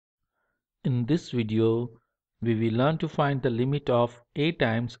In this video, we will learn to find the limit of a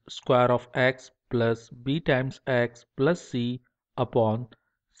times square of x plus b times x plus c upon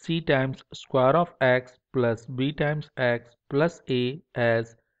c times square of x plus b times x plus a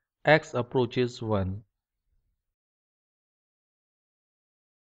as x approaches 1.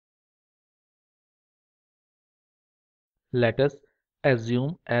 Let us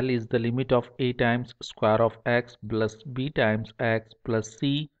assume L is the limit of a times square of x plus b times x plus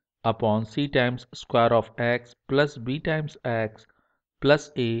c upon c times square of x plus b times x plus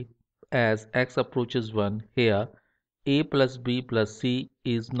a as x approaches 1. Here a plus b plus c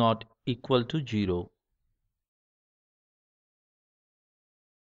is not equal to 0.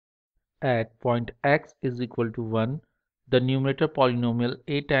 At point x is equal to 1, the numerator polynomial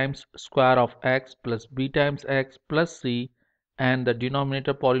a times square of x plus b times x plus c and the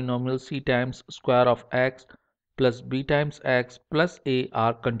denominator polynomial c times square of x plus b times x plus a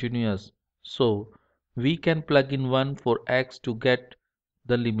are continuous. So we can plug in 1 for x to get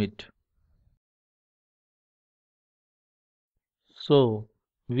the limit. So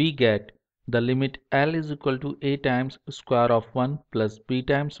we get the limit L is equal to a times square of 1 plus b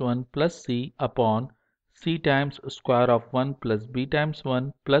times 1 plus c upon c times square of 1 plus b times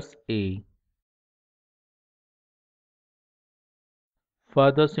 1 plus a.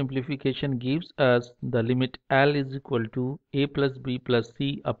 Further simplification gives us the limit L is equal to a plus b plus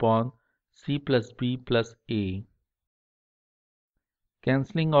c upon c plus b plus a.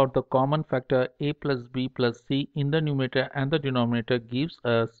 Cancelling out the common factor a plus b plus c in the numerator and the denominator gives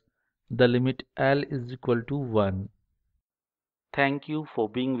us the limit L is equal to 1. Thank you for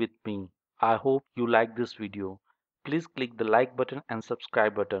being with me. I hope you like this video. Please click the like button and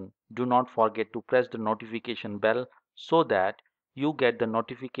subscribe button. Do not forget to press the notification bell so that you get the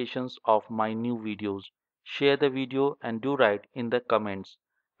notifications of my new videos. Share the video and do write in the comments.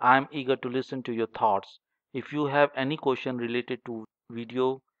 I am eager to listen to your thoughts. If you have any question related to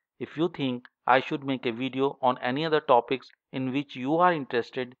video, if you think I should make a video on any other topics in which you are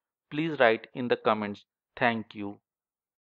interested, please write in the comments. Thank you.